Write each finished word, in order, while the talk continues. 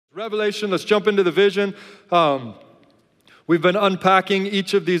Revelation, let's jump into the vision. We've been unpacking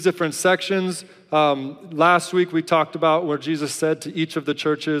each of these different sections. Last week we talked about where Jesus said to each of the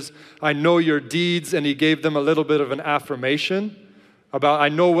churches, I know your deeds, and he gave them a little bit of an affirmation about, I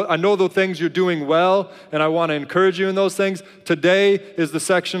know the things you're doing well, and I want to encourage you in those things. Today is the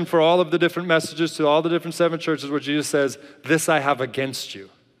section for all of the different messages to all the different 7 churches where Jesus says, this I have against you.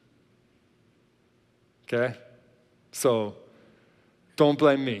 Okay? So, don't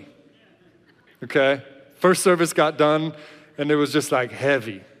blame me. Okay? First service got done, and it was just like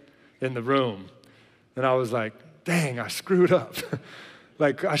heavy in the room. And I was like, dang, I screwed up.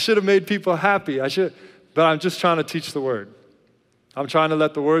 Like, I should have made people happy. But I'm just trying to teach the word. I'm trying to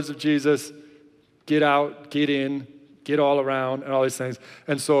let the words of Jesus get out, get in, get all around, and all these things.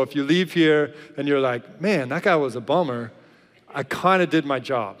 And so if you leave here and you're like, man, that guy was a bummer, I kind of did my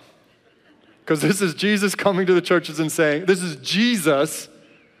job. Because this is Jesus coming to the churches and saying, this is Jesus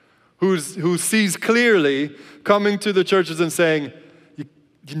who sees clearly coming to the churches and saying,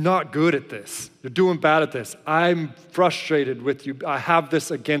 you're not good at this. You're doing bad at this. I'm frustrated with you. I have this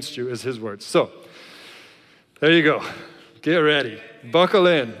against you, is his words. So, there you go. Get ready. Buckle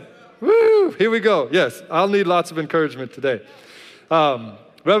in. Woo! Here we go. Yes, I'll need lots of encouragement today.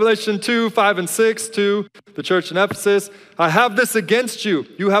 Revelation 2, 5, and 6 to the church in Ephesus. I have this against you.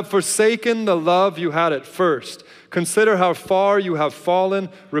 You have forsaken the love you had at first. Consider how far you have fallen.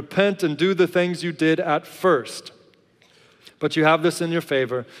 Repent and do the things you did at first. But you have this in your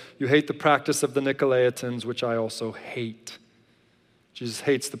favor. You hate the practice of the Nicolaitans, which I also hate. Jesus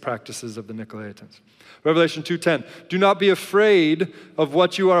hates the practices of the Nicolaitans. Revelation 2:10, do not be afraid of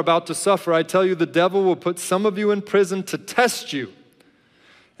what you are about to suffer. I tell you, the devil will put some of you in prison to test you,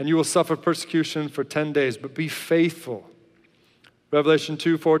 and you will suffer persecution for 10 days, but be faithful. Revelation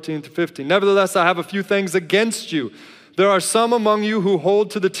 2:14-15, nevertheless, I have a few things against you. There are some among you who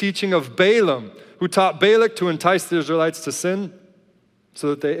hold to the teaching of Balaam, who taught Balak to entice the Israelites to sin, so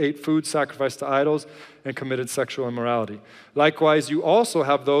that they ate food sacrificed to idols and committed sexual immorality. Likewise, you also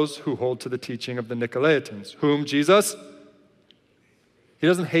have those who hold to the teaching of the Nicolaitans, whom Jesus, he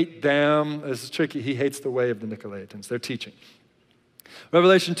doesn't hate them. This is tricky. He hates the way of the Nicolaitans, their teaching.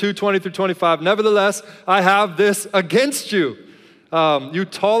 Revelation 2:20-25, nevertheless, I have this against you. You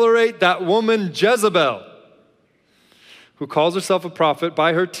tolerate that woman Jezebel, who calls herself a prophet.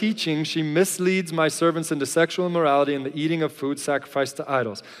 By her teaching, she misleads my servants into sexual immorality and the eating of food sacrificed to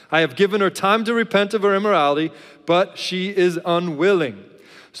idols. I have given her time to repent of her immorality, but she is unwilling.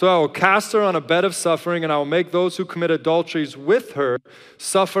 So I will cast her on a bed of suffering, and I will make those who commit adulteries with her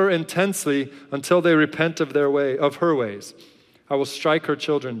suffer intensely until they repent of her ways. I will strike her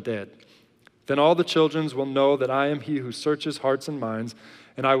children dead. Then all the children will know that I am he who searches hearts and minds,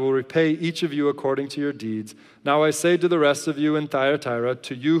 and I will repay each of you according to your deeds. Now I say to the rest of you in Thyatira,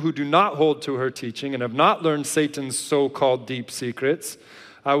 to you who do not hold to her teaching and have not learned Satan's so-called deep secrets,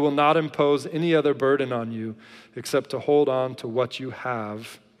 I will not impose any other burden on you except to hold on to what you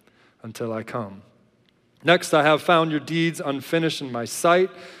have until I come. Next, I have found your deeds unfinished in my sight,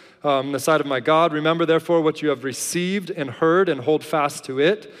 in the sight of my God. Remember, therefore, what you have received and heard, and hold fast to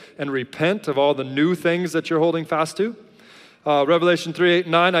it, and repent of all the new things that you're holding fast to. Revelation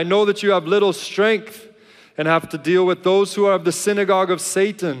 3:8-9, I know that you have little strength and have to deal with those who are of the synagogue of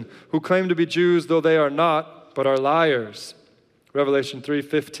Satan, who claim to be Jews, though they are not, but are liars. Revelation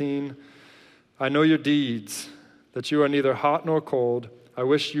 3:15, I know your deeds, that you are neither hot nor cold. I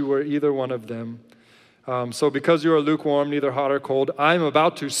wish you were either one of them. So because you are lukewarm, neither hot or cold, I am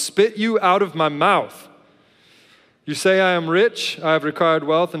about to spit you out of my mouth. You say, I am rich, I have acquired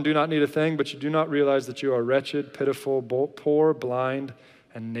wealth and do not need a thing, but you do not realize that you are wretched, pitiful, poor, blind,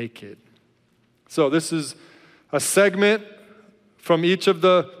 and naked. So this is a segment from each of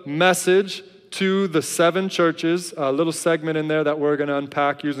the message to the 7 churches, a little segment in there that we're going to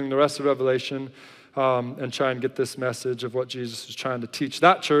unpack using the rest of Revelation and try and get this message of what Jesus is trying to teach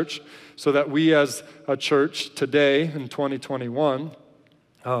that church so that we as a church today in 2021,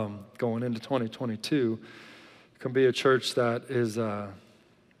 going into 2022, can be a church that is that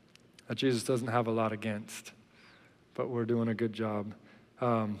Jesus doesn't have a lot against, but we're doing a good job.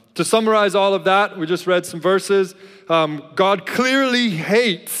 To summarize all of that, we just read some verses. God clearly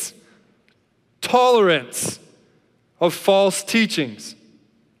hates tolerance of false teachings.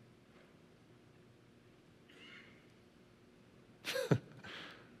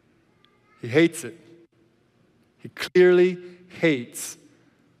 He hates it. He clearly hates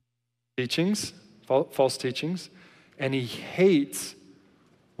teachings, false teachings, and he hates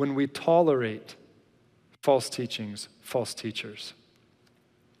when we tolerate false teachings, false teachers.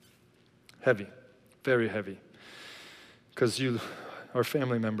 Heavy, very heavy. Because are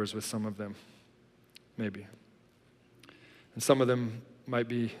family members with some of them, maybe. And some of them might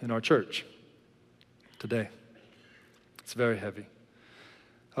be in our church today. It's very heavy.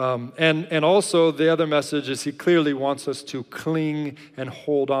 And also the other message is he clearly wants us to cling and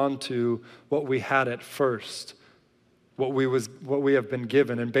hold on to what we had at first, what we have been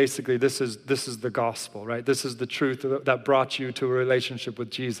given. And basically this is the gospel, right? This is the truth that brought you to a relationship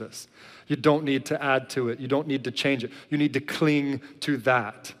with Jesus. You don't need to add to it. You don't need to change it. You need to cling to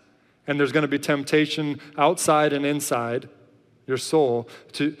that. And there's going to be temptation outside and inside your soul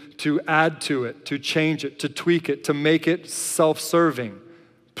to add to it, to change it, to tweak it, to make it self-serving.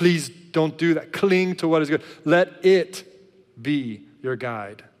 Please don't do that. Cling to what is good. Let it be your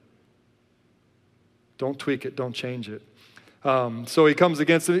guide. Don't tweak it. Don't change it. So he comes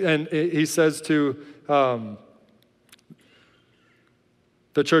against it, and he says to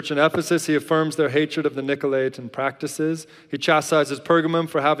the church in Ephesus, he affirms their hatred of the Nicolaitan practices. He chastises Pergamum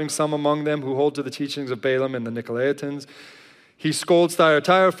for having some among them who hold to the teachings of Balaam and the Nicolaitans. He scolds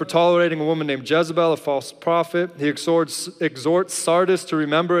Thyatira for tolerating a woman named Jezebel, a false prophet. He exhorts Sardis to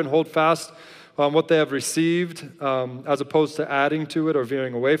remember and hold fast on what they have received, as opposed to adding to it or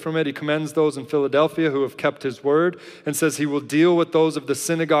veering away from it. He commends those in Philadelphia who have kept his word and says he will deal with those of the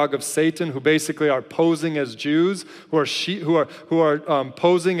synagogue of Satan who basically are posing as Jews, who are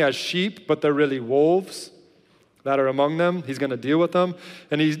posing as sheep, but they're really wolves that are among them. He's going to deal with them.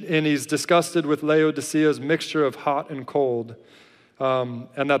 And he's disgusted with Laodicea's mixture of hot and cold,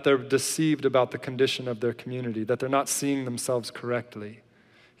 and that they're deceived about the condition of their community, that they're not seeing themselves correctly.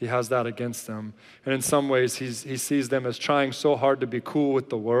 He has that against them. And in some ways, he sees them as trying so hard to be cool with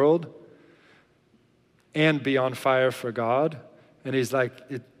the world and be on fire for God. And he's like,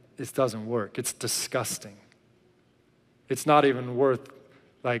 it doesn't work. It's disgusting. It's not even worth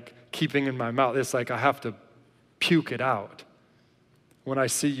like keeping in my mouth. It's like I have to puke it out when I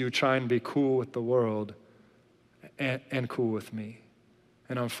see you try and be cool with the world and cool with me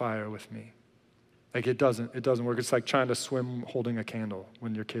and on fire with me. Like it doesn't work. It's like trying to swim holding a candle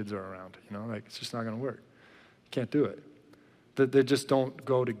when your kids are around, like it's just not going to work. You can't do it. They just don't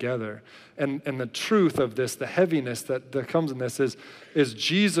go together. And the truth of this, the heaviness that comes in this is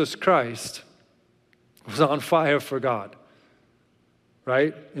Jesus Christ was on fire for God,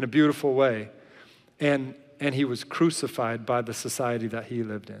 right? In a beautiful way. And he was crucified by the society that he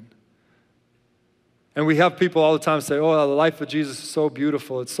lived in. And we have people all the time say, oh, the life of Jesus is so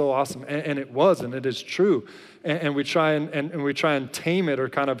beautiful, it's so awesome. And it was, and it is true. And we try and tame it or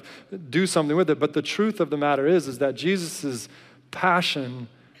kind of do something with it. But the truth of the matter is that Jesus' passion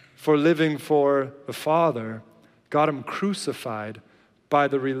for living for the Father got him crucified by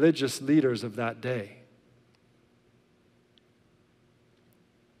the religious leaders of that day.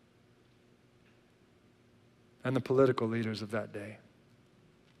 And the political leaders of that day.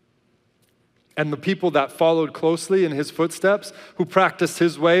 And the people that followed closely in his footsteps, who practiced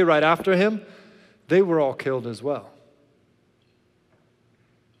his way right after him, they were all killed as well.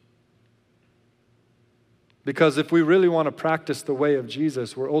 Because if we really want to practice the way of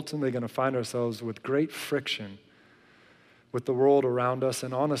Jesus, we're ultimately going to find ourselves with great friction with the world around us,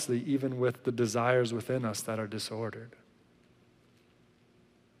 and honestly, even with the desires within us that are disordered.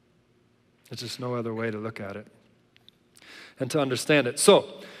 There's just no other way to look at it and to understand it. So,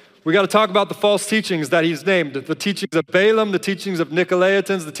 we got to talk about the false teachings that he's named. The teachings of Balaam, the teachings of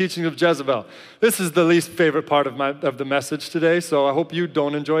Nicolaitans, the teachings of Jezebel. This is the least favorite part of the message today, so I hope you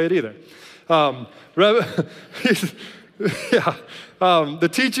don't enjoy it either. The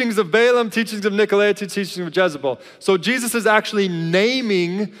teachings of Balaam, teachings of Nicolaitans, teachings of Jezebel. So Jesus is actually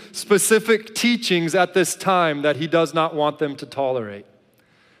naming specific teachings at this time that he does not want them to tolerate,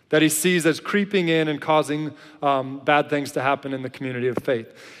 that he sees as creeping in and causing bad things to happen in the community of faith.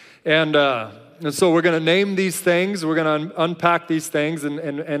 And so we're going to name these things. We're going to unpack these things.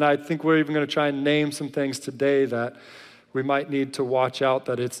 And I think we're even going to try and name some things today that we might need to watch out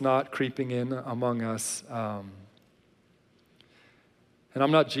that it's not creeping in among us. And I'm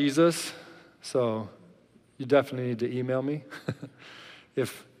not Jesus, so you definitely need to email me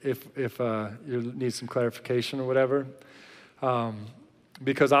if you need some clarification or whatever.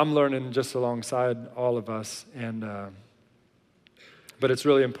 Because I'm learning just alongside all of us. But it's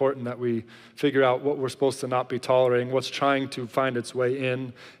really important that we figure out what we're supposed to not be tolerating, what's trying to find its way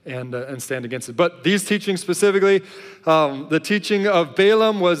in and stand against it. But these teachings specifically, the teaching of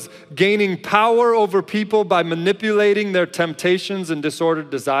Balaam was gaining power over people by manipulating their temptations and disordered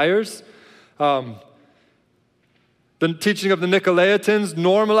desires. The teaching of the Nicolaitans,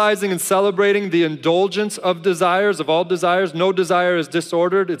 normalizing and celebrating the indulgence of desires, of all desires. No desire is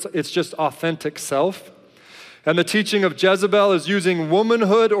disordered. It's just authentic self. And the teaching of Jezebel is using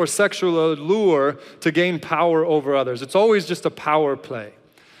womanhood or sexual allure to gain power over others. It's always just a power play.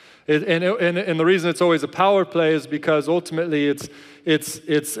 And the reason it's always a power play is because ultimately it's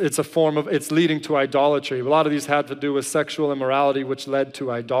a form of, it's leading to idolatry. A lot of these had to do with sexual immorality, which led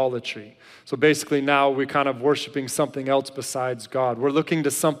to idolatry. So basically now we're kind of worshiping something else besides God. We're looking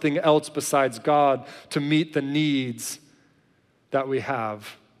to something else besides God to meet the needs that we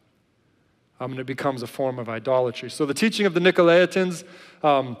have. And it becomes a form of idolatry. So the teaching of the Nicolaitans,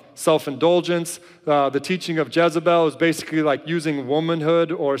 self-indulgence. The teaching of Jezebel is basically like using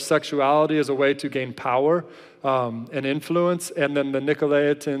womanhood or sexuality as a way to gain power and influence. And then the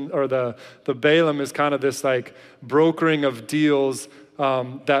Nicolaitan, or the Balaam, is kind of this like brokering of deals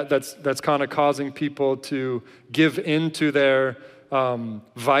that's kind of causing people to give into their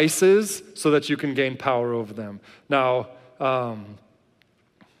vices so that you can gain power over them. Now,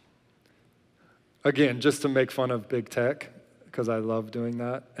 again, just to make fun of big tech, because I love doing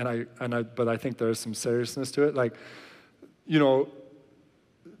that, but I think there is some seriousness to it. Like, you know,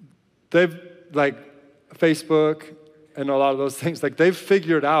 they've, like, Facebook and a lot of those things, like, they've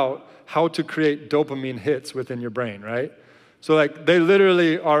figured out how to create dopamine hits within your brain, right? So, like, they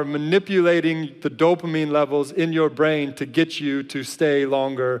literally are manipulating the dopamine levels in your brain to get you to stay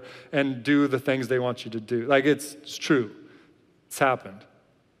longer and do the things they want you to do. Like, it's true. It's happened.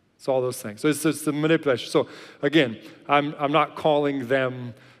 It's all those things. So it's the manipulation. So again, I'm not calling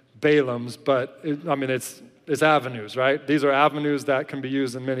them Balaams, but it's avenues, right? These are avenues that can be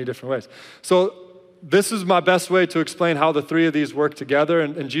used in many different ways. So this is my best way to explain how the three of these work together,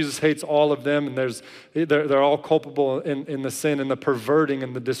 and Jesus hates all of them, and they're all culpable in the sin and the perverting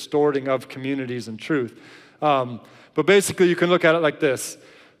and the distorting of communities and truth. But basically, you can look at it like this.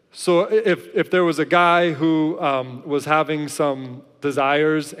 So if there was a guy who was having some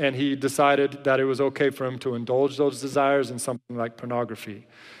desires and he decided that it was okay for him to indulge those desires in something like pornography.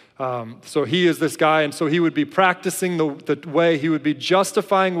 So he is this guy, and so he would be practicing the way, he would be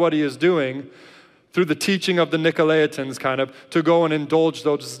justifying what he is doing through the teaching of the Nicolaitans, kind of, to go and indulge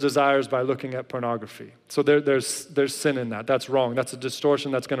those desires by looking at pornography. So there's sin in that. That's wrong. That's a distortion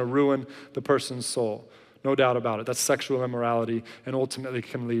that's going to ruin the person's soul. No doubt about it. That's sexual immorality and ultimately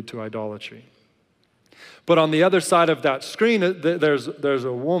can lead to idolatry. But on the other side of that screen, there's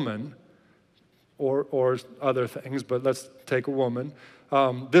a woman, or other things, but let's take a woman.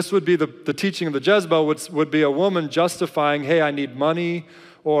 This would be the teaching of the Jezebel would be a woman justifying, hey, I need money,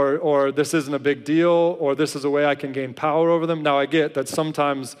 or this isn't a big deal, or this is a way I can gain power over them. Now I get that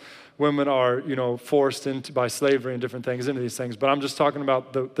sometimes women are, forced into by slavery and different things into these things. But I'm just talking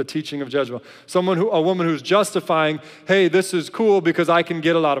about the teaching of Jezebel. A woman who's justifying, hey, this is cool because I can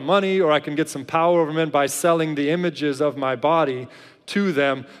get a lot of money or I can get some power over men by selling the images of my body to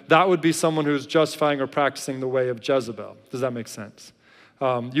them. That would be someone who's justifying or practicing the way of Jezebel. Does that make sense?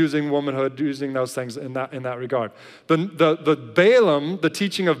 Using womanhood, using those things in that regard. The Balaam, the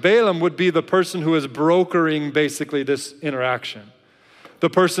teaching of Balaam would be the person who is brokering basically this interaction. The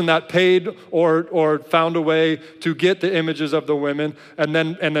person that paid or found a way to get the images of the women and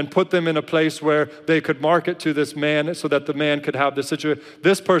then put them in a place where they could market to this man so that the man could have the situation.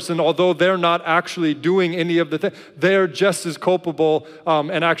 This person, although they're not actually doing any of the things, they're just as culpable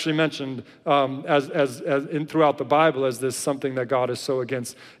and actually mentioned throughout the Bible as this something that God is so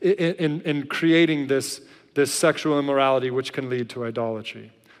against in creating this sexual immorality which can lead to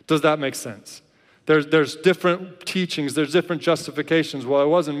idolatry. Does that make sense? There's different teachings. There's different justifications. Well, it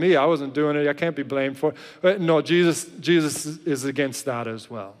wasn't me. I wasn't doing it. I can't be blamed for it. But no, Jesus is against that as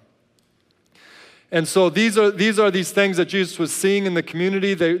well. And so these are these things that Jesus was seeing in the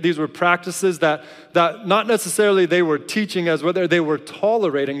community. These were practices that not necessarily they were teaching as whether they were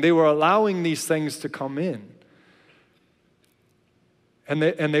tolerating. They were allowing these things to come in. And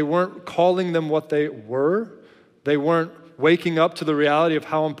they weren't calling them what they were. They weren't waking up to the reality of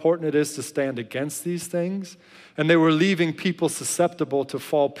how important it is to stand against these things. And they were leaving people susceptible to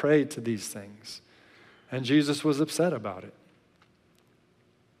fall prey to these things. And Jesus was upset about it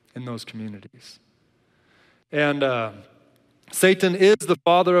in those communities. And Satan is the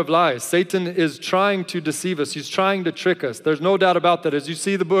father of lies. Satan is trying to deceive us. He's trying to trick us. There's no doubt about that. As you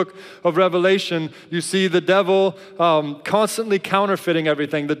see the book of Revelation, you see the devil constantly counterfeiting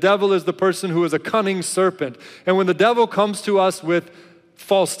everything. The devil is the person who is a cunning serpent. And when the devil comes to us with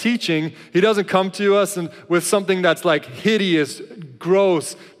false teaching, he doesn't come to us with something that's like hideous,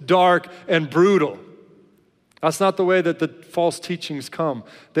 gross, dark, and brutal. That's not the way that the false teachings come.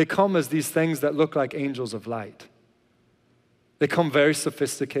 They come as these things that look like angels of light. They come very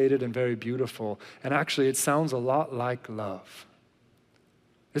sophisticated and very beautiful. And actually, it sounds a lot like love.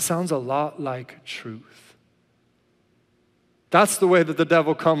 It sounds a lot like truth. That's the way that the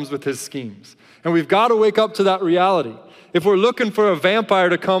devil comes with his schemes. And we've got to wake up to that reality. If we're looking for a vampire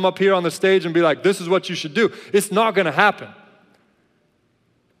to come up here on the stage and be like, this is what you should do, it's not going to happen.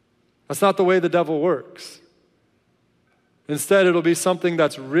 That's not the way the devil works. Instead, it'll be something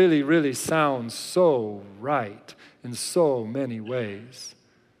that's really, really sounds so right in so many ways.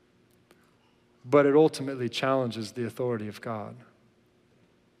 But it ultimately challenges the authority of God.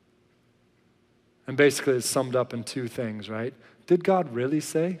 And basically it's summed up in two things, right? Did God really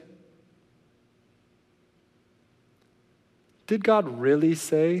say? Did God really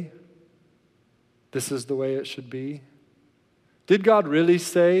say this is the way it should be? Did God really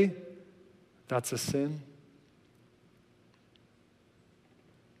say that's a sin?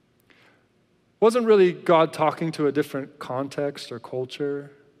 Wasn't really God talking to a different context or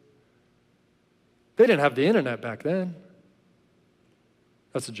culture? They didn't have the internet back then.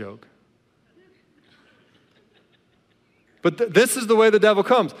 That's a joke. But this is the way the devil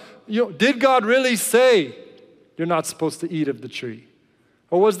comes. Did God really say you're not supposed to eat of the tree?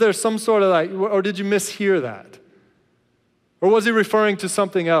 Or was there some sort of or did you mishear that? Or was he referring to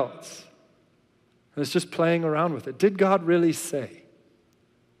something else? And it's just playing around with it. Did God really say?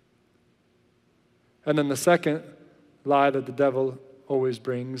 And then the second lie that the devil always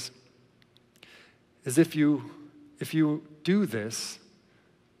brings is if you do this,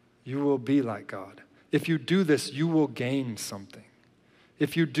 you will be like God. If you do this, you will gain something.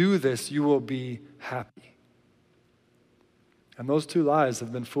 If you do this, you will be happy. And those two lies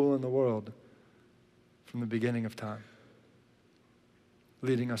have been fooling the world from the beginning of time,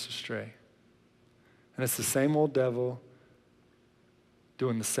 leading us astray. And it's the same old devil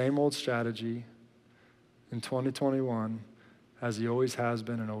doing the same old strategy in 2021 as he always has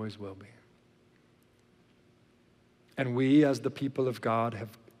been and always will be. And we as the people of God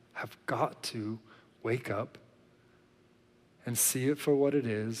have got to wake up and see it for what it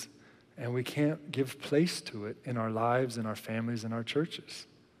is, and we can't give place to it in our lives, in our families, in our churches.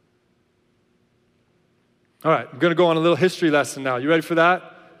 All right, I'm going to go on a little history lesson now. You ready for that?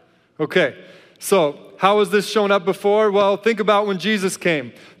 Okay. So, how has this shown up before? Well, think about when Jesus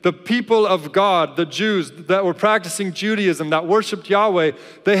came. The people of God, the Jews that were practicing Judaism, that worshiped Yahweh,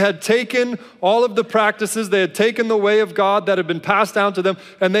 they had taken all of the practices, they had taken the way of God that had been passed down to them,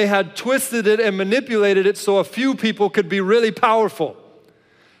 and they had twisted it and manipulated it so a few people could be really powerful,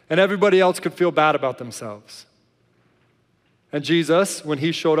 and everybody else could feel bad about themselves. And Jesus, when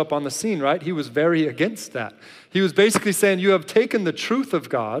he showed up on the scene, right, he was very against that. He was basically saying, you have taken the truth of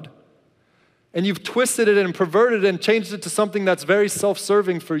God, and you've twisted it and perverted it and changed it to something that's very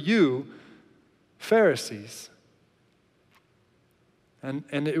self-serving for you, Pharisees. And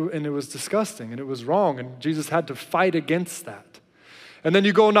it was disgusting, and it was wrong, and Jesus had to fight against that. And then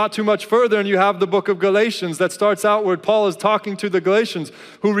you go not too much further, and you have the book of Galatians that starts out where Paul is talking to the Galatians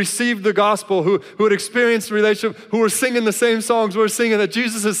who received the gospel, who had experienced a relationship, who were singing the same songs we're singing, that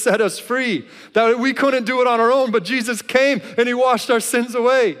Jesus has set us free, that we couldn't do it on our own, but Jesus came and he washed our sins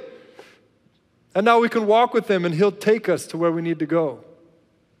away. And now we can walk with him and he'll take us to where we need to go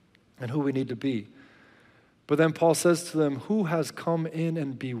and who we need to be. But then Paul says to them, who has come in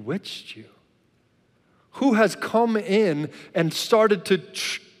and bewitched you? Who has come in and started to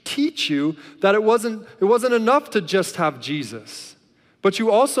teach you that it wasn't enough to just have Jesus, but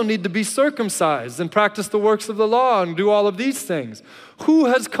you also need to be circumcised and practice the works of the law and do all of these things? Who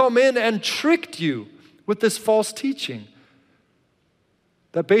has come in and tricked you with this false teaching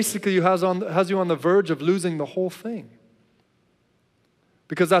that basically has you on the verge of losing the whole thing?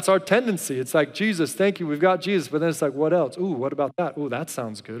 Because that's our tendency. It's like, Jesus, thank you, we've got Jesus. But then it's like, what else? Ooh, what about that? Ooh, that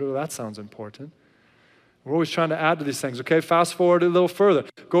sounds good. Ooh, that sounds important. We're always trying to add to these things. Okay, fast forward a little further.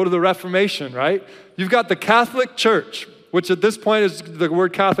 Go to the Reformation, right? You've got the Catholic Church, which at this point is, the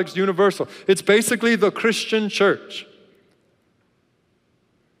word Catholic is universal. It's basically the Christian church.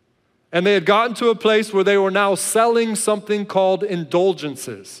 And they had gotten to a place where they were now selling something called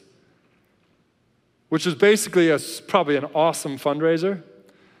indulgences, which is basically probably an awesome fundraiser,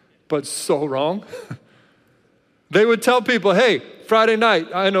 but so wrong. They would tell people, hey, Friday night,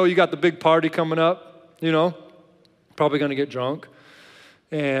 I know you got the big party coming up, probably going to get drunk.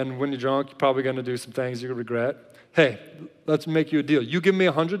 And when you're drunk, you're probably going to do some things you regret. Hey, let's make you a deal. You give me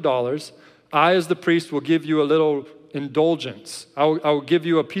 $100. I, as the priest, will give you a little indulgence. I'll give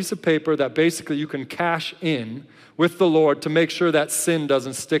you a piece of paper that basically you can cash in with the Lord to make sure that sin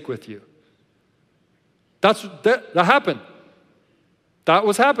doesn't stick with you. That happened. That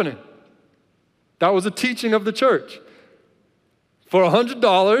was happening. That was a teaching of the church. For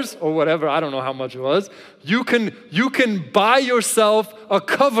 $100 or whatever, I don't know how much it was, you can buy yourself a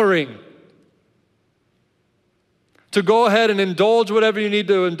covering. to go ahead and indulge whatever you need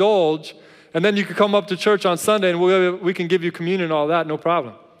to indulge, and then you can come up to church on Sunday and we can give you communion and all that, no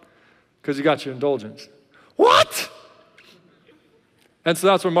problem, because you got your indulgence. What? And so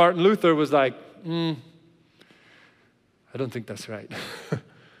that's where Martin Luther was like, I don't think that's right.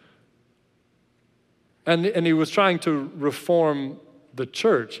 and he was trying to reform the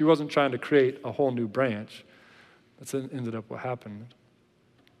church. He wasn't trying to create a whole new branch. That's ended up what happened.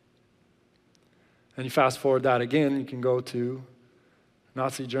 And you fast forward that again, you can go to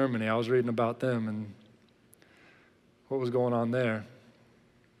Nazi Germany. I was reading about them and what was going on there.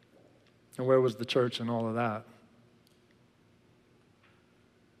 And where was the church and all of that.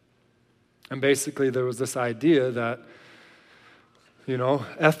 And basically there was this idea that,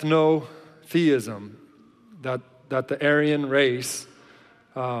 ethnotheism, that the Aryan race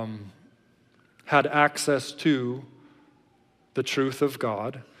had access to the truth of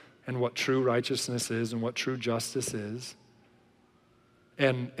God and what true righteousness is and what true justice is.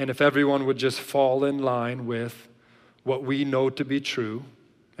 And if everyone would just fall in line with what we know to be true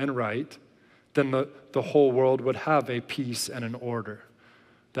and right, then the whole world would have a peace and an order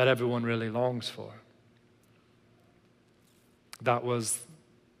that everyone really longs for. That was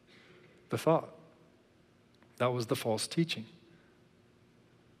the thought. That was the false teaching.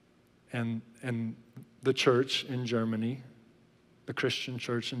 And the church in Germany, the Christian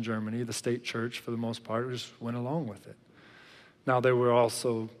church in Germany, the state church for the most part, just went along with it. Now there were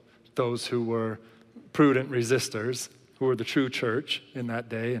also those who were prudent resistors, who were the true church in that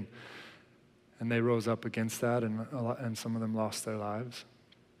day, and they rose up against that, and some of them lost their lives.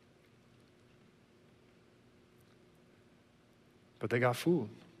 But they got fooled.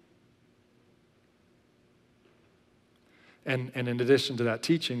 And in addition to that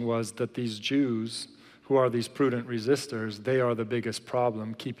teaching was that these Jews, who are these prudent resistors, they are the biggest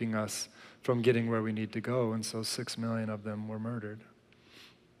problem keeping us from getting where we need to go. And so 6 million of them were murdered.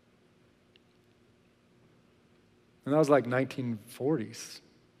 And that was like 1940s.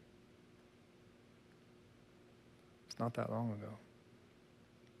 It's not that long ago.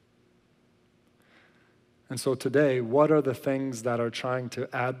 And so today, what are the things that are trying to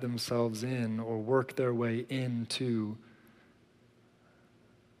add themselves in or work their way into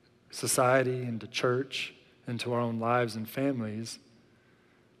society, into church, into our own lives and families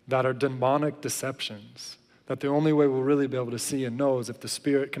that are demonic deceptions, that the only way we'll really be able to see and know is if the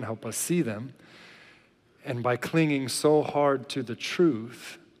Spirit can help us see them. And by clinging so hard to the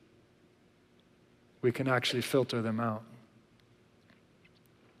truth, we can actually filter them out.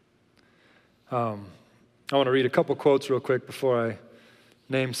 I want to read a couple quotes real quick before I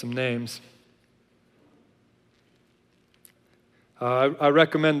name some names. I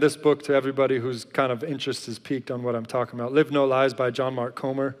recommend this book to everybody whose kind of interest is piqued on what I'm talking about. Live No Lies by John Mark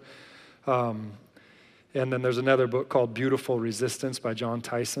Comer. And then there's another book called Beautiful Resistance by John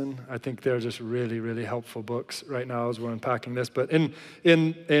Tyson. I think they're just really, really helpful books right now as we're unpacking this. But in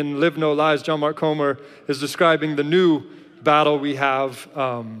Live No Lies, John Mark Comer is describing the new battle we have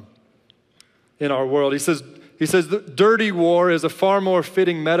in our world. He says, the dirty war is a far more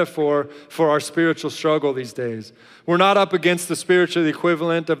fitting metaphor for our spiritual struggle these days. We're not up against the spiritual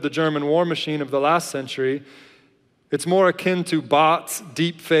equivalent of the German war machine of the last century. It's more akin to bots,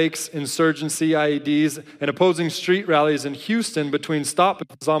 deep fakes, insurgency IEDs, and opposing street rallies in Houston between Stop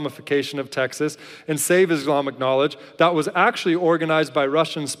Islamification of Texas and Save Islamic Knowledge that was actually organized by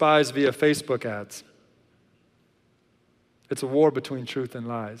Russian spies via Facebook ads. It's a war between truth and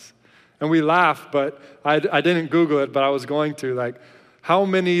lies. And we laugh, but I didn't Google it, but I was going to, like, how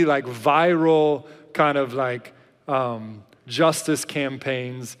many, like, viral kind of, like, justice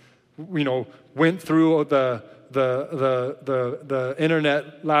campaigns, went through the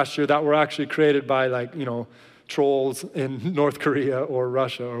internet last year that were actually created by, like, trolls in North Korea or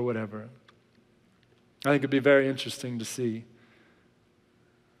Russia or whatever. I think it'd be very interesting to see.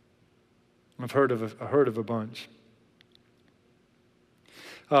 I've heard of a bunch.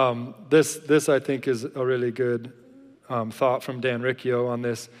 This I think is a really good thought from Dan Riccio on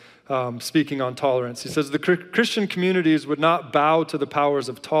this, speaking on tolerance. He says, the Christian communities would not bow to the powers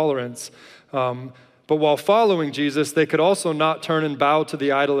of tolerance, but while following Jesus, they could also not turn and bow to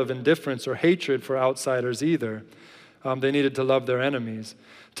the idol of indifference or hatred for outsiders either. They needed to love their enemies.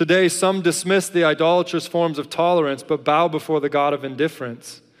 Today, some dismiss the idolatrous forms of tolerance, but bow before the God of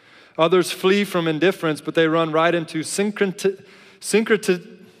indifference. Others flee from indifference, but they run right into syncretistic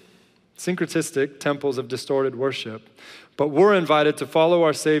temples of distorted worship. But we're invited to follow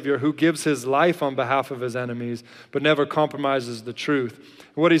our Savior who gives his life on behalf of his enemies, but never compromises the truth.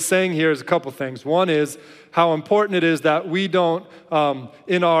 What he's saying here is a couple things. One is how important it is that we don't,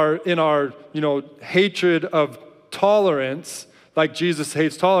 in our hatred of tolerance, like Jesus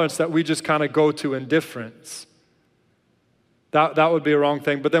hates tolerance, that we just kind of go to indifference. That would be a wrong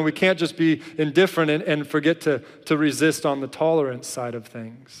thing. But then we can't just be indifferent and forget to resist on the tolerance side of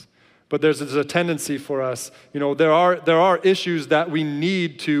things. But there's a tendency for us, there are issues that we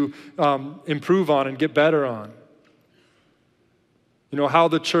need to improve on and get better on. How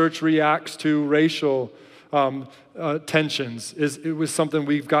the church reacts to racial tensions it was something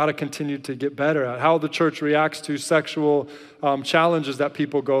we've got to continue to get better at. How the church reacts to sexual challenges that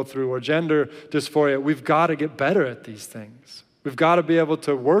people go through or gender dysphoria, we've got to get better at these things. We've got to be able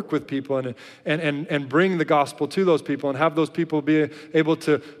to work with people and bring the gospel to those people and have those people be able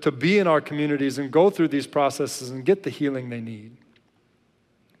to be in our communities and go through these processes and get the healing they need.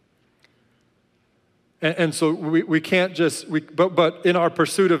 And so we can't just, but in our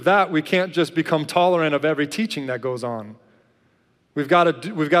pursuit of that, we can't just become tolerant of every teaching that goes on. We've got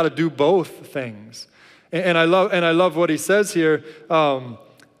to do both things. And I love what he says here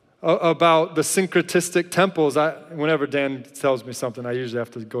about the syncretistic temples. Whenever Dan tells me something, I usually have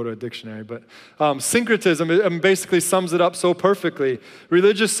to go to a dictionary. But syncretism basically sums it up so perfectly.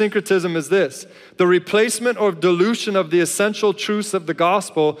 Religious syncretism is this: the replacement or dilution of the essential truths of the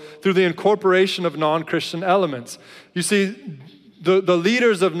gospel through the incorporation of non-Christian elements. You see, the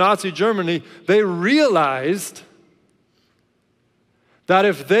leaders of Nazi Germany, they realized that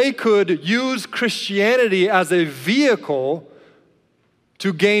if they could use Christianity as a vehicle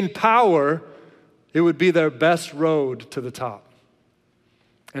to gain power, it would be their best road to the top.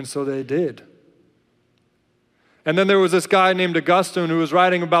 And so they did. And then there was this guy named Augustine who was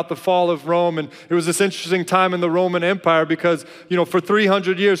writing about the fall of Rome, and it was this interesting time in the Roman Empire because, for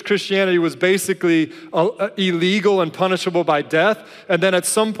 300 years, Christianity was basically illegal and punishable by death. And then at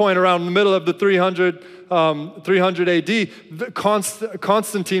some point around the middle of the 300 AD,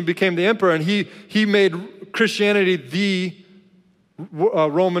 Constantine became the emperor, and he made Christianity the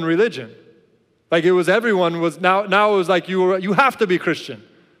Roman religion. Like it was, everyone was, now it was like you have to be Christian.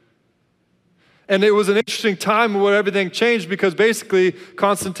 And it was an interesting time where everything changed because basically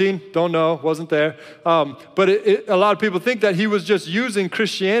Constantine, don't know, wasn't there, but a lot of people think that he was just using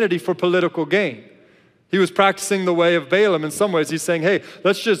Christianity for political gain. He was practicing the way of Balaam in some ways. He's saying, hey,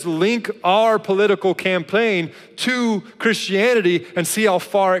 let's just link our political campaign to Christianity and see how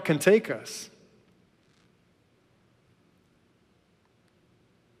far it can take us.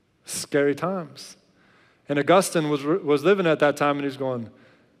 Scary times. And Augustine was living at that time, and he's going,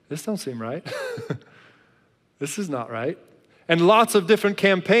 this don't seem right. This is not right. And lots of different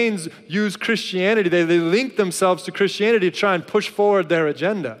campaigns use Christianity. They link themselves to Christianity to try and push forward their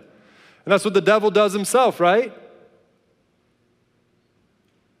agenda. And that's what the devil does himself, right?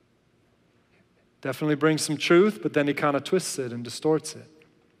 Definitely brings some truth, but then he kind of twists it and distorts it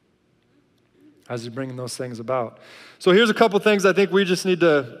as he's bringing those things about. So here's a couple things I think we just need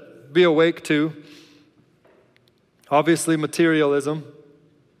to be awake to. Obviously, materialism.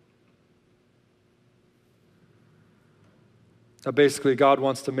 Basically, God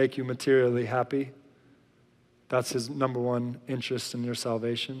wants to make you materially happy. That's his number one interest in your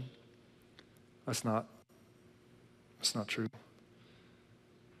salvation. That's not true.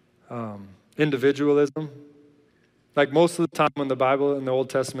 Individualism. Like most of the time when the Bible in the Old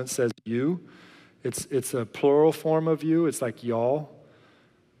Testament says you, it's a plural form of you. It's like y'all.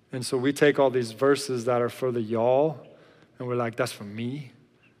 And so we take all these verses that are for the y'all, and we're like, that's for me.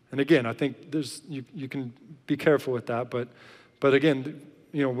 And again, I think you can be careful with that. But again,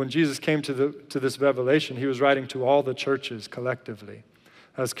 when Jesus came to this revelation, he was writing to all the churches collectively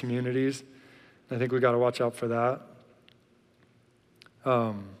as communities. I think we got to watch out for that.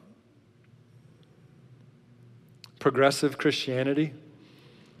 Progressive Christianity,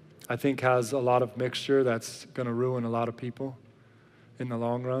 I think, has a lot of mixture that's going to ruin a lot of people in the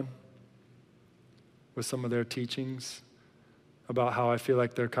long run with some of their teachings about how I feel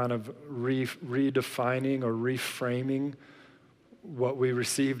like they're kind of redefining or reframing what we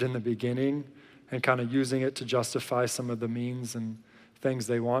received in the beginning and kind of using it to justify some of the means and things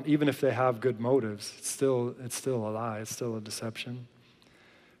they want, even if they have good motives. It's still a lie. It's still a deception.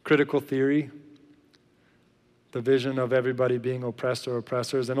 Critical theory, the vision of everybody being oppressed or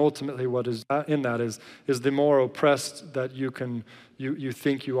oppressors, and ultimately what is in that is the more oppressed that you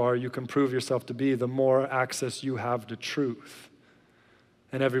think you are, you can prove yourself to be, the more access you have to truth.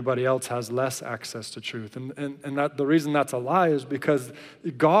 And everybody else has less access to truth. And that the reason that's a lie is because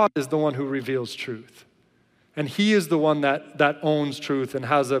God is the one who reveals truth. And he is the one that owns truth and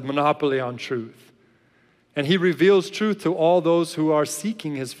has a monopoly on truth. And he reveals truth to all those who are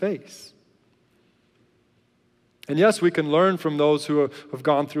seeking his face. And yes, we can learn from those who have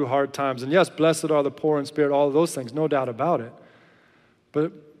gone through hard times. And yes, blessed are the poor in spirit, all of those things, no doubt about it.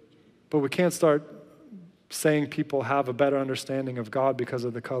 But we can't start saying people have a better understanding of God because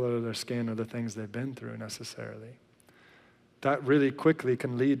of the color of their skin or the things they've been through necessarily. That really quickly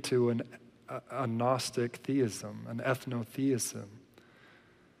can lead to a Gnostic theism, an ethnotheism.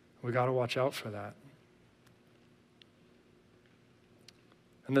 We got to watch out for that.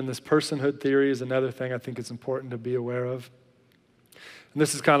 And then this personhood theory is another thing I think it's important to be aware of. And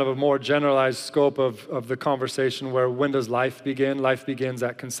this is kind of a more generalized scope of the conversation where when does life begin? Life begins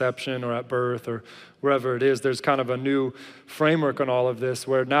at conception or at birth or wherever it is. There's kind of a new framework on all of this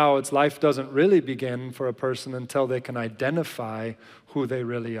where now it's life doesn't really begin for a person until they can identify who they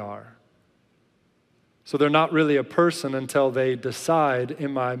really are. So they're not really a person until they decide,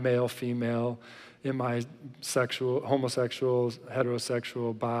 am I male, female, am I sexual, homosexual,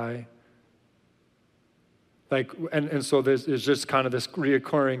 heterosexual, bi? And so there's just kind of this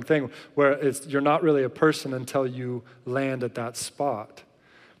reoccurring thing where you're not really a person until you land at that spot.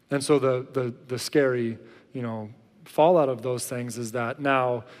 And so the scary, fallout of those things is that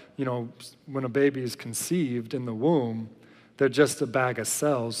now, when a baby is conceived in the womb, they're just a bag of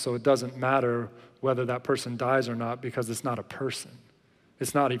cells, so it doesn't matter whether that person dies or not because it's not a person.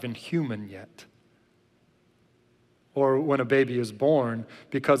 It's not even human yet. Or when a baby is born,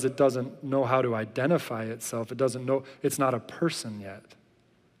 because it doesn't know how to identify itself, it doesn't know, it's not a person yet.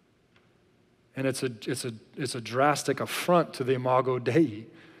 And it's a drastic affront to the imago Dei,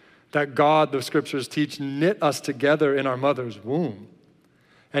 that God, the scriptures teach, knit us together in our mother's womb.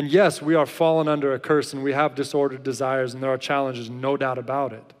 And yes, we are fallen under a curse and we have disordered desires and there are challenges, no doubt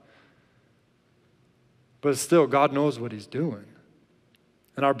about it. But still, God knows what he's doing.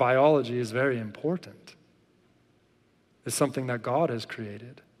 And our biology is very important. It's something that God has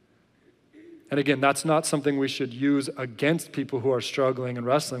created. And again, that's not something we should use against people who are struggling and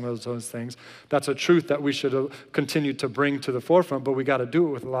wrestling with those things. That's a truth that we should continue to bring to the forefront, but we got to do it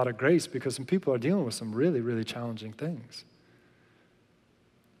with a lot of grace because some people are dealing with some really, really challenging things.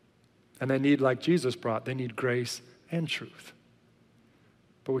 And they need, like Jesus brought, they need grace and truth.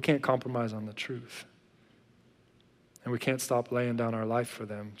 But we can't compromise on the truth. And we can't stop laying down our life for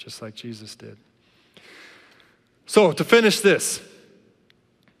them, just like Jesus did. So to finish this,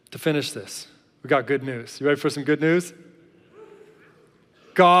 we got good news. You ready for some good news?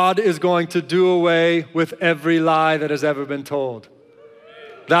 God is going to do away with every lie that has ever been told.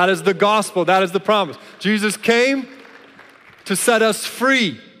 That is the gospel. That is the promise. Jesus came to set us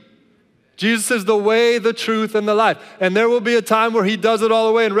free. Jesus is the way, the truth, and the life. And there will be a time where he does it all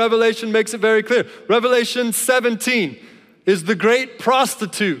away, and Revelation makes it very clear. Revelation 17 is the great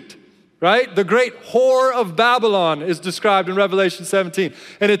prostitute, right? The great whore of Babylon is described in Revelation 17.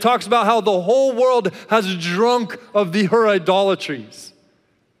 And it talks about how the whole world has drunk of her idolatries.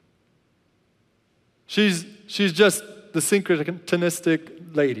 She's just the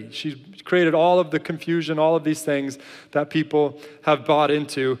synchronistic lady. She's created all of the confusion, all of these things that people have bought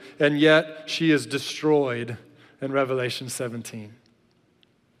into, and yet she is destroyed in Revelation 17.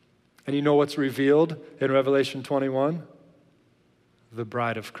 And you know what's revealed in Revelation 21? The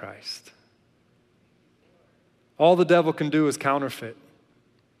bride of Christ. All the devil can do is counterfeit.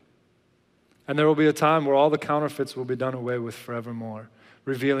 And there will be a time where all the counterfeits will be done away with forevermore,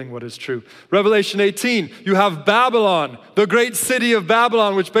 revealing what is true. Revelation 18, you have Babylon, the great city of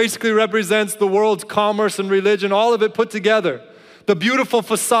Babylon, which basically represents the world's commerce and religion, all of it put together. The beautiful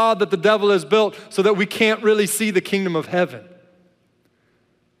facade that the devil has built so that we can't really see the kingdom of heaven.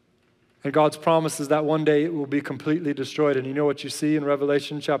 And God's promise is that one day it will be completely destroyed. And you know what you see in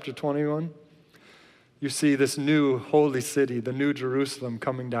Revelation chapter 21? You see this new holy city, the new Jerusalem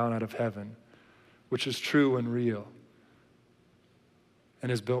coming down out of heaven, which is true and real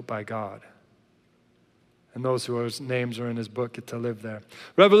and is built by God. And those whose names are in his book get to live there.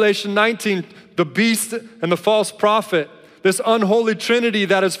 Revelation 19, the beast and the false prophet, this unholy trinity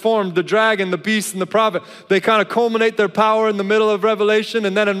that is formed, the dragon, the beast, and the prophet, they kind of culminate their power in the middle of Revelation.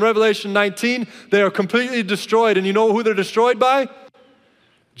 And then in Revelation 19, they are completely destroyed. And you know who they're destroyed by?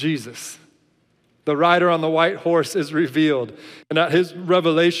 Jesus. The rider on the white horse is revealed. And at his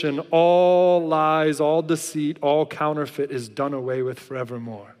revelation, all lies, all deceit, all counterfeit is done away with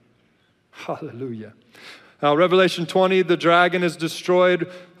forevermore. Hallelujah. Now, Revelation 20, the dragon is destroyed.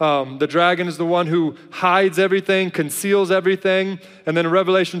 The dragon is the one who hides everything, conceals everything. And then in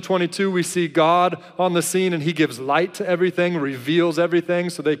Revelation 22, we see God on the scene, and he gives light to everything, reveals everything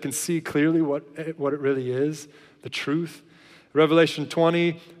so they can see clearly what it really is, the truth. Revelation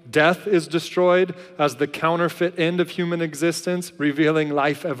 20, death is destroyed as the counterfeit end of human existence, revealing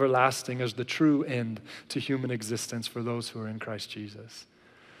life everlasting as the true end to human existence for those who are in Christ Jesus.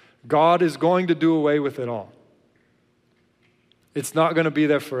 God is going to do away with it all. It's not going to be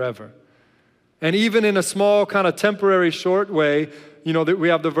there forever. And even in a small kind of temporary short way, that we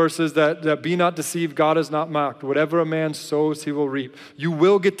have the verses that be not deceived, God is not mocked. Whatever a man sows, he will reap. You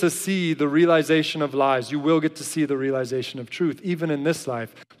will get to see the realization of lies. You will get to see the realization of truth, even in this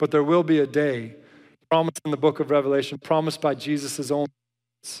life. But there will be a day, promised in the book of Revelation, promised by Jesus' own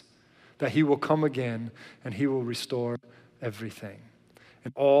words, that he will come again and he will restore everything.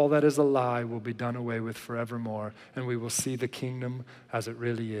 And all that is a lie will be done away with forevermore, and we will see the kingdom as it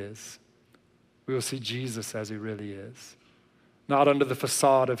really is. We will see Jesus as he really is. Not under the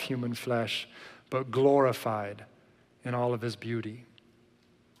facade of human flesh, but glorified in all of his beauty.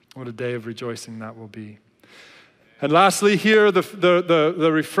 What a day of rejoicing that will be. And lastly, here the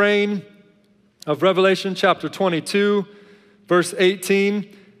refrain of Revelation chapter 22, verse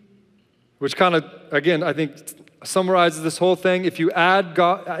 18, which kind of, again, I think summarizes this whole thing. If you add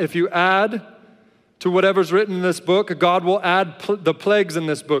to whatever's written in this book, God will add the plagues in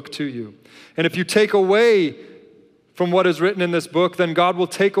this book to you. And if you take away from what is written in this book, then God will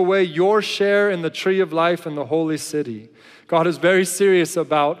take away your share in the tree of life in the holy city. God is very serious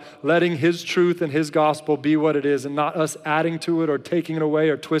about letting his truth and his gospel be what it is, and not us adding to it or taking it away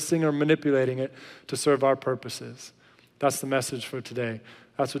or twisting or manipulating it to serve our purposes. That's the message for today.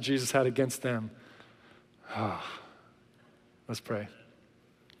 That's what Jesus had against them. Let's pray.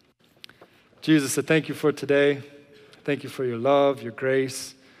 Jesus, I thank you for today. Thank you for your love, your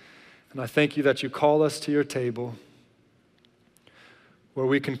grace. And I thank you that you call us to your table where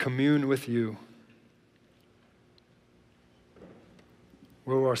we can commune with you,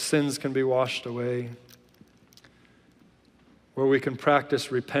 where our sins can be washed away, where we can practice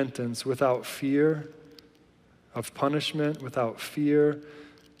repentance without fear of punishment, without fear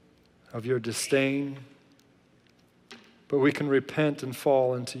of your disdain, but we can repent and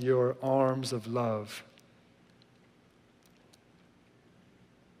fall into your arms of love.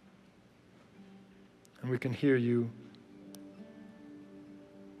 And we can hear you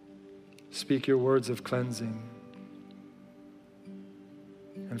speak your words of cleansing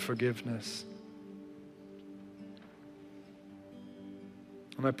and forgiveness.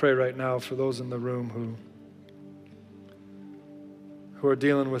 And I pray right now for those in the room who are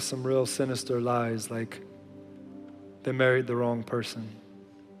dealing with some real sinister lies, like they married the wrong person.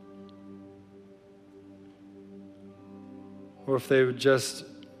 Or if they would just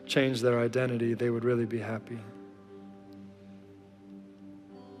change their identity, they would really be happy.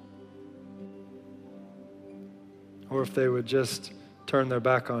 Or if they would just turn their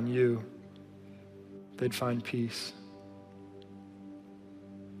back on you, they'd find peace.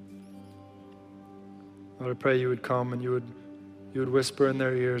 Lord, I pray you would come and you would whisper in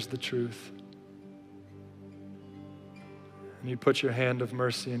their ears the truth. And you'd put your hand of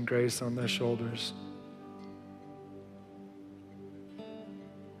mercy and grace on their shoulders.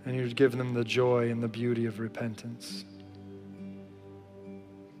 And you'd give them the joy and the beauty of repentance.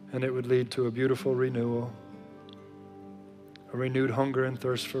 And it would lead to a beautiful renewal, a renewed hunger and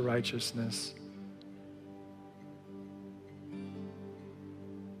thirst for righteousness.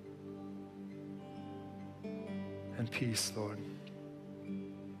 And peace, Lord.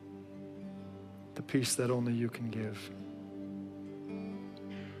 The peace that only you can give.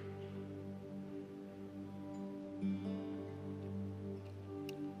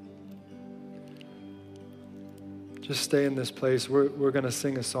 Just stay in this place. We're going to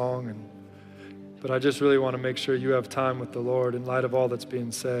sing a song, but I just really want to make sure you have time with the Lord in light of all that's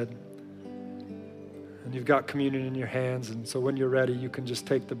being said. And you've got communion in your hands, and so when you're ready, you can just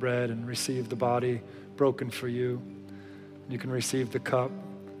take the bread and receive the body broken for you. You can receive the cup,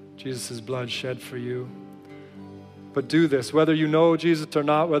 Jesus' blood shed for you. But do this, whether you know Jesus or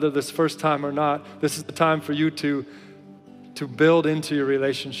not, whether this first time or not, this is the time for you to build into your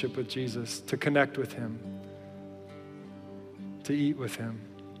relationship with Jesus, to connect with him, to eat with him,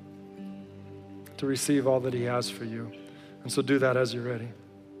 to receive all that he has for you. And so do that as you're ready.